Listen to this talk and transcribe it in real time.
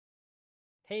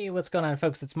Hey, what's going on,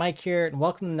 folks? It's Mike here, and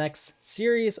welcome to the next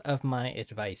series of my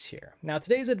advice here. Now,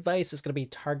 today's advice is going to be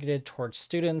targeted towards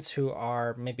students who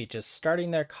are maybe just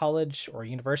starting their college or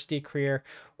university career,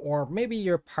 or maybe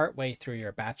you're partway through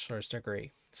your bachelor's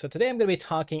degree. So today I'm going to be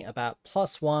talking about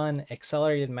 +1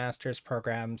 accelerated master's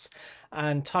programs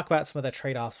and talk about some of the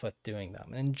trade-offs with doing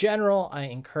them. In general, I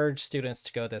encourage students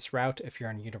to go this route if you're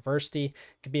in university. It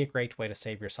could be a great way to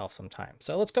save yourself some time.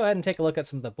 So let's go ahead and take a look at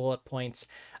some of the bullet points.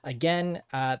 Again,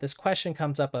 this question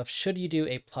comes up of should you do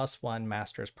a +1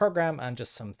 master's program, and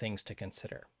just some things to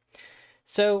consider.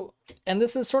 So, and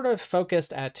this is sort of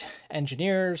focused at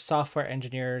engineers, software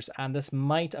engineers, and this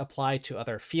might apply to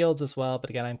other fields as well.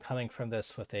 But again, I'm coming from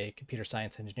this with a computer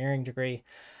science engineering degree.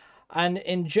 And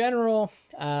in general,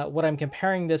 what I'm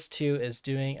comparing this to is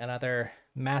doing another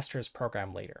master's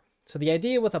program later. So the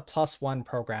idea with a +1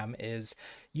 program is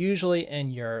usually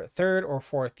in your third or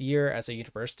fourth year as a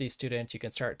university student, you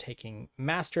can start taking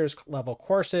master's level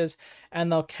courses,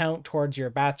 and they'll count towards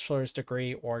your bachelor's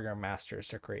degree or your master's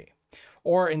degree.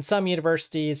 Or in some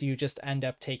universities, you just end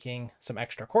up taking some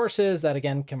extra courses that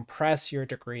again compress your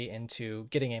degree into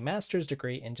getting a master's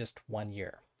degree in just 1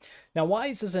 year. Now, why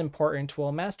is this important? Well,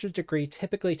 a master's degree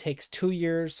typically takes 2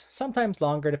 years, sometimes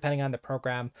longer depending on the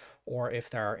program, or if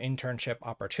there are internship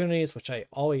opportunities, which I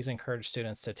always encourage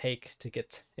students to take to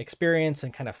get experience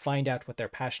and kind of find out what they're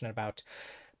passionate about.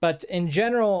 But in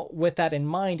general, with that in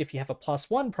mind, if you have a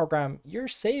 +1 program, you're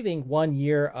saving 1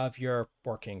 year of your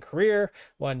working career,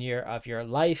 1 year of your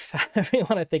life, if you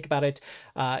want to think about it,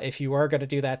 if you are going to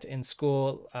do that in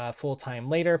school full time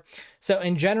later. So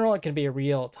in general, it can be a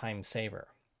real time saver.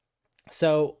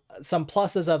 So some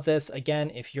pluses of this,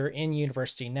 again, if you're in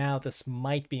university now, this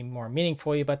might be more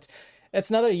meaningful for you, but it's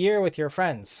another year with your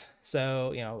friends.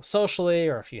 So, socially,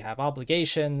 or if you have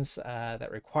obligations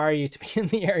that require you to be in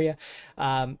the area,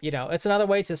 it's another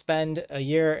way to spend a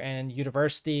year in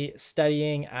university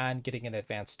studying and getting an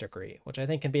advanced degree, which I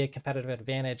think can be a competitive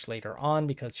advantage later on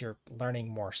because you're learning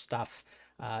more stuff.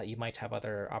 You might have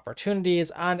other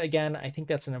opportunities. And again, I think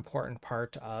that's an important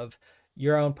part of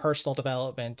your own personal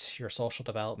development, your social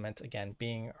development, again,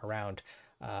 being around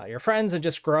your friends and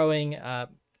just growing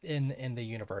in the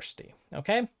university.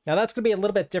 Okay, now that's going to be a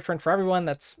little bit different for everyone.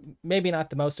 That's maybe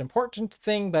not the most important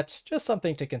thing, but just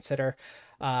something to consider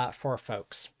for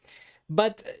folks.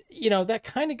 But that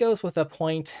kind of goes with a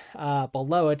point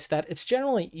below it, that it's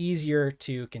generally easier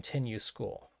to continue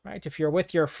school, right? If you're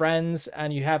with your friends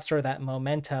and you have sort of that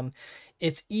momentum,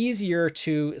 it's easier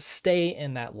to stay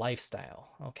in that lifestyle.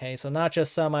 Okay, so not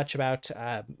just so much about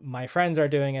my friends are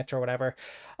doing it or whatever,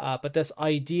 but this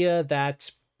idea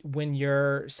that when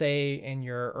you're, say, in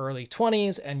your early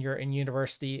 20s and you're in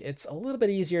university, it's a little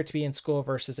bit easier to be in school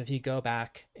versus if you go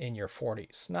back in your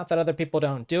 40s. Not that other people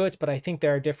don't do it, but I think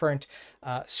there are different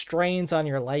strains on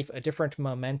your life, a different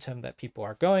momentum that people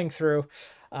are going through.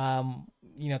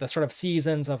 The sort of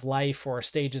seasons of life or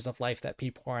stages of life that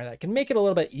people are, that can make it a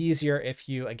little bit easier if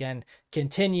you, again,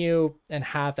 continue and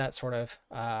have that sort of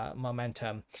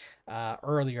momentum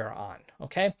earlier on.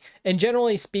 Okay, and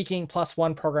generally speaking,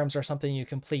 +1 programs are something you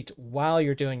complete while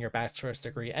you're doing your bachelor's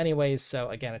degree anyways. So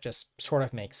again, it just sort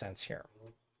of makes sense here.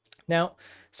 Now,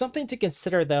 something to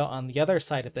consider though on the other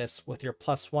side of this with your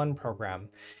 +1 program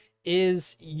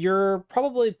is you're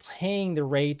probably paying the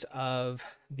rate of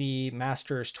the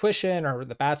master's tuition or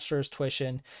the bachelor's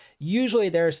tuition. Usually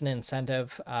there's an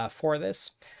incentive for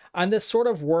this. And this sort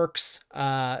of works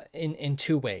in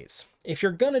two ways. If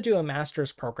you're going to do a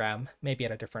master's program, maybe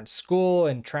at a different school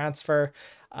and transfer,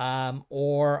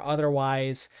 or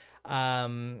otherwise,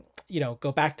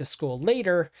 go back to school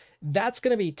later, that's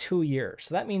going to be 2 years.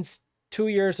 So that means 2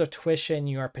 years of tuition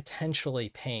you are potentially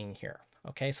paying here.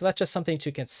 Okay, so that's just something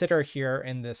to consider here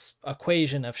in this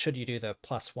equation of should you do the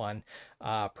 +1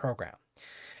 program.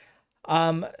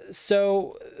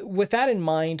 So with that in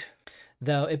mind,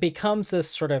 though, it becomes this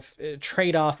sort of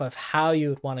trade-off of how you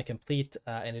would want to complete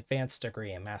an advanced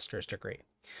degree, a master's degree.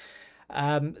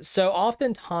 So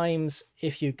oftentimes,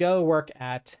 if you go work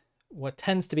at what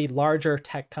tends to be larger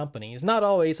tech companies, not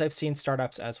always, I've seen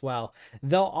startups as well,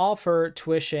 they'll offer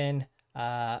tuition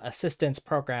assistance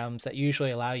programs that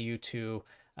usually allow you to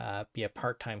be a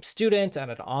part-time student at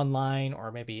an online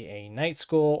or maybe a night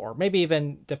school, or maybe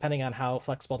even, depending on how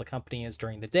flexible the company is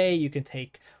during the day, you can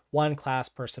take 1 class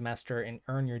per semester and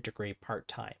earn your degree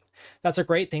part-time. That's a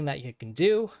great thing that you can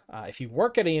do. If you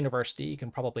work at a university, you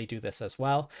can probably do this as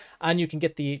well. And you can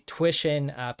get the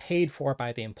tuition paid for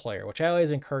by the employer, which I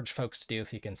always encourage folks to do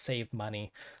if you can save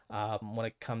money when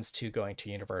it comes to going to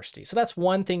university. So that's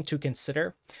one thing to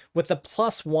consider. With the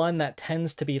 +1, that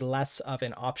tends to be less of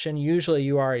an option. Usually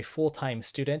you are a full-time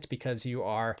student because you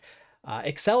are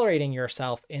accelerating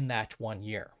yourself in that 1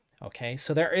 year. Okay,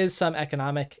 so there is some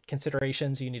economic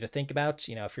considerations you need to think about.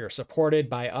 If you're supported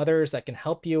by others that can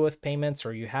help you with payments,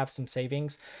 or you have some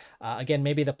savings, again,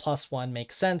 maybe the +1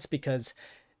 makes sense because,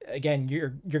 again,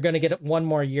 you're going to get 1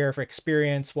 more year of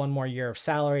experience, 1 more year of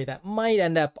salary that might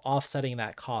end up offsetting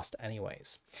that cost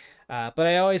anyways. But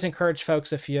I always encourage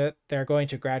folks, if they're going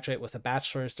to graduate with a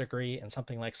bachelor's degree in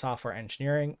something like software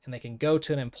engineering, and they can go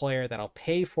to an employer that'll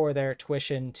pay for their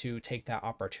tuition, to take that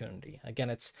opportunity. Again,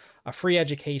 it's a free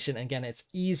education. Again, it's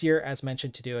easier, as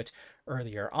mentioned, to do it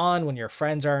earlier on when your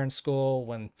friends are in school,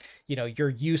 when you're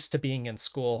used to being in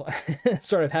school,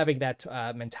 sort of having that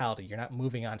mentality. You're not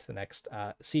moving on to the next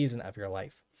season of your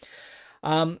life.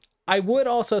 I would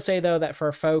also say, though, that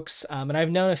for folks, and I've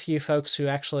known a few folks who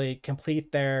actually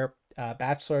complete their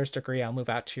bachelor's degree, I'll move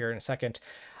out to here in a second,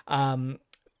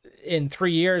 in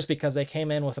 3 years, because they came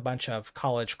in with a bunch of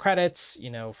college credits,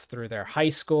 through their high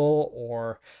school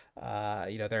or,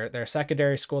 their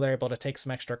secondary school. They're able to take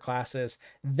some extra classes.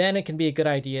 Then it can be a good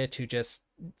idea to just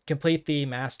complete the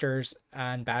master's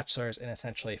and bachelor's in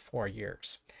essentially 4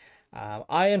 years.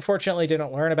 I unfortunately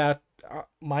didn't learn about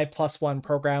my +1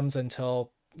 programs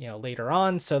until later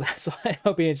on, so that's why I'm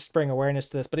hoping to just bring awareness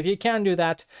to this. But if you can do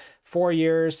that, 4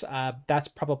 years, that's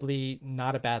probably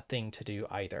not a bad thing to do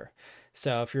either.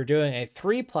 So if you're doing a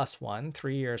 3+1,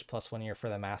 3 years plus 1 year for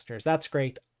the master's, that's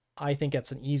great. I think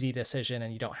it's an easy decision,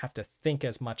 and you don't have to think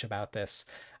as much about this,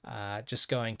 just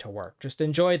going to work. Just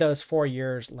enjoy those 4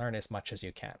 years, learn as much as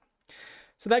you can.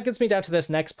 So that gets me down to this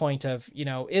next point of,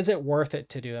 is it worth it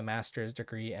to do a master's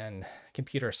degree in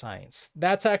computer science?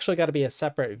 That's actually got to be a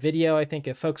separate video. I think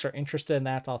if folks are interested in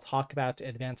that, I'll talk about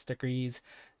advanced degrees,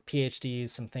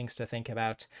 PhDs, some things to think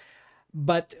about.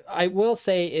 But I will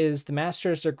say is the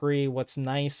master's degree, what's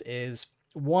nice is,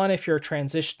 one, if you're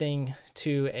transitioning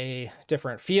to a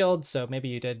different field, so maybe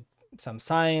you did some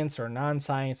science or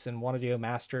non-science and want to do a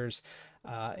master's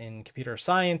in computer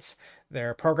science, there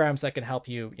are programs that can help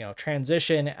you,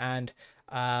 transition, and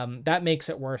that makes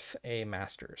it worth a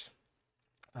master's.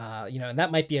 And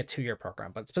that might be a 2-year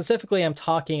program, but specifically I'm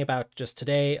talking about just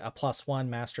today a +1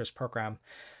 master's program.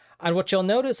 And what you'll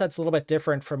notice that's a little bit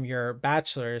different from your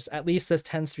bachelor's, at least this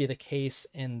tends to be the case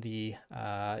in the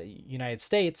United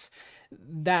States,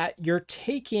 that you're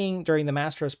taking during the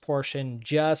master's portion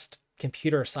just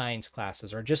computer science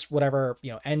classes, or just whatever,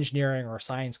 engineering or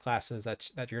science classes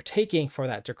that you're taking for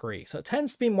that degree. So it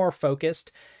tends to be more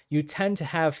focused. You tend to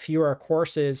have fewer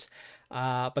courses,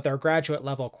 but they're graduate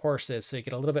level courses. So you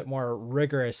get a little bit more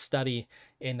rigorous study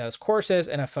in those courses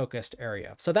in a focused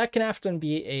area. So that can often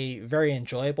be a very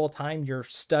enjoyable time. You're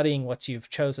studying what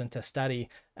you've chosen to study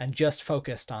and just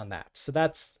focused on that. So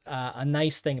that's a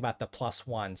nice thing about the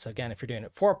 +1. So again, if you're doing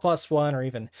it 4+1 or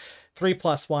even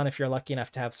 3+1, if you're lucky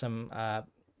enough to have some,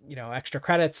 extra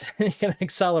credits, you can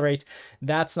accelerate,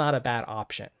 that's not a bad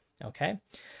option. Okay.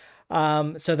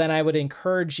 So then I would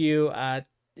encourage you,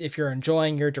 if you're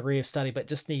enjoying your degree of study but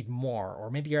just need more,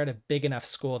 or maybe you're at a big enough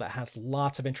school that has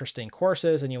lots of interesting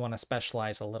courses and you want to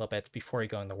specialize a little bit before you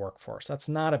go in the workforce, that's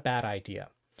not a bad idea.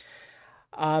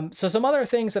 So some other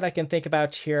things that I can think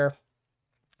about here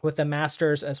with the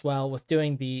master's as well, with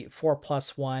doing the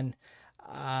 4+1,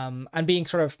 and being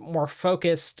sort of more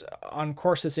focused on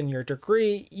courses in your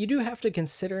degree, you do have to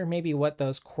consider maybe what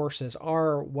those courses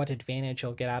are, what advantage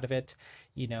you'll get out of it.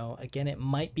 Again, it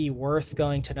might be worth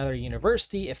going to another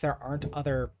university if there aren't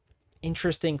other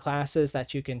interesting classes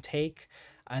that you can take.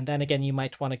 And then again, you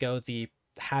might want to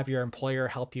have your employer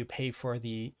help you pay for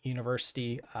the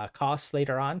university costs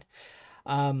later on.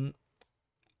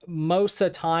 Most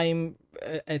of the time,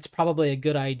 it's probably a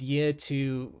good idea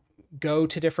to go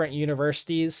to different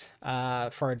universities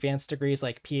for advanced degrees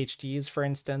like PhDs, for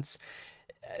instance,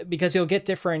 because you'll get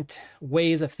different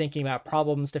ways of thinking about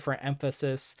problems, different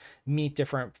emphasis, meet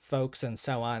different folks, and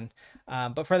so on.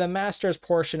 But for the master's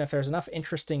portion, if there's enough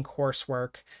interesting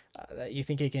coursework that you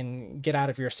think you can get out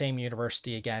of your same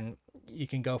university, again, you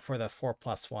can go for the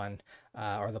 4+1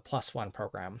 or the +1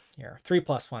 program here,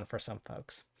 3+1 for some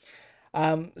folks.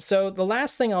 So the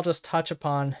last thing I'll just touch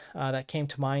upon that came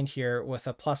to mind here with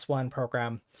a +1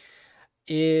 program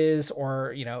is,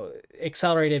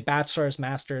 accelerated bachelor's,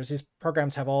 master's. These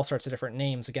programs have all sorts of different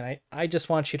names. Again, I just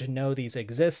want you to know these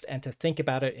exist and to think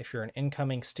about it if you're an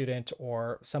incoming student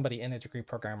or somebody in a degree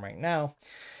program right now,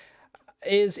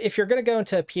 is if you're going to go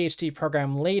into a PhD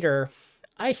program later,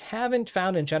 I haven't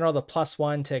found in general the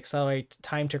 +1 to accelerate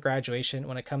time to graduation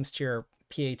when it comes to your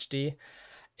PhD.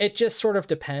 It just sort of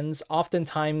depends.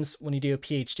 Oftentimes when you do a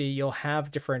PhD, you'll have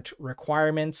different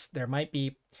requirements. There might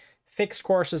be fixed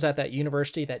courses at that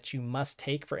university that you must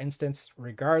take, for instance,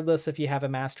 regardless if you have a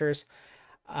master's.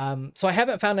 So I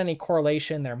haven't found any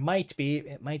correlation. There might be,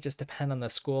 it might just depend on the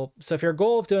school. So if your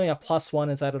goal of doing a +1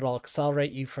 is that it'll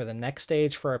accelerate you for the next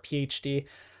stage for a PhD,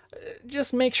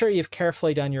 just make sure you've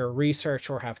carefully done your research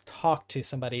or have talked to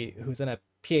somebody who's in a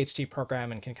PhD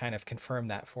program and can kind of confirm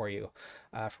that for you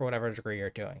for whatever degree you're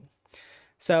doing.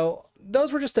 So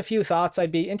those were just a few thoughts.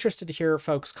 I'd be interested to hear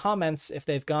folks' comments if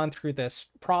they've gone through this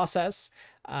process.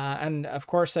 And of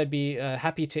course, I'd be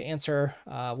happy to answer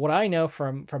what I know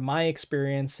from my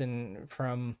experience and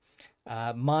from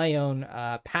my own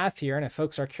path here. And if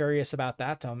folks are curious about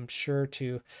that, I'm sure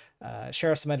to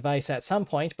share some advice at some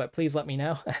point, but please let me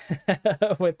know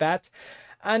with that.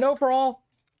 And overall,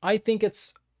 I think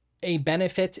it's a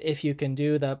benefit if you can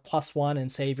do the +1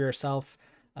 and save yourself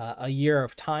a year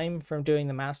of time from doing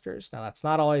the master's. Now, that's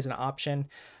not always an option.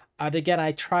 Again,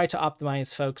 I try to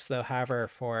optimize folks, though, however,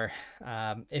 for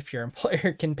if your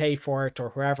employer can pay for it or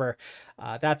whoever,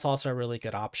 that's also a really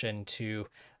good option to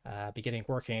be getting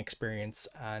working experience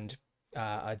and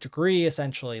a degree.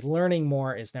 Essentially, learning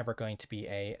more is never going to be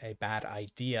a bad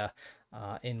idea,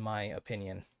 in my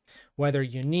opinion. Whether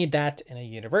you need that in a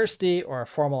university or a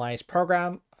formalized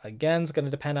program, again, it's going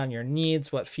to depend on your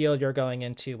needs, what field you're going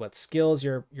into, what skills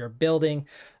you're building.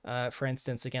 For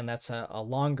instance, again, that's a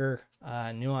longer,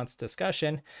 nuanced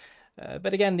discussion.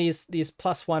 But again, these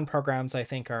 +1 programs, I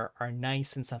think, are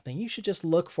nice and something you should just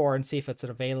look for and see if it's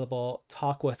available.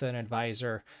 Talk with an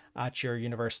advisor at your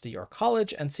university or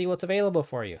college and see what's available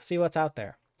for you. See what's out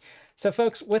there. So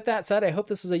folks, with that said, I hope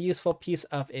this is a useful piece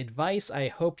of advice. I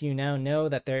hope you now know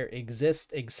that there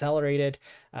exist accelerated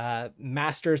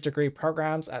master's degree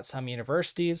programs at some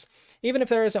universities. Even if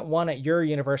there isn't one at your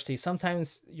university,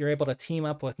 sometimes you're able to team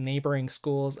up with neighboring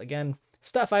schools. Again,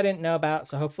 stuff I didn't know about,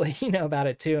 so hopefully you know about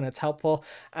it too and it's helpful.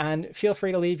 And feel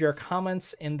free to leave your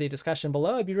comments in the discussion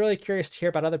below. I'd be really curious to hear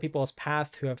about other people's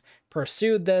path who have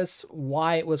pursued this,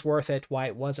 why it was worth it, why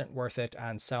it wasn't worth it,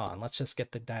 and so on. Let's just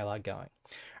get the dialogue going.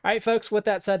 All right, folks, with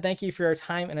that said, thank you for your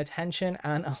time and attention,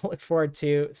 and I'll look forward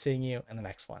to seeing you in the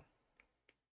next one.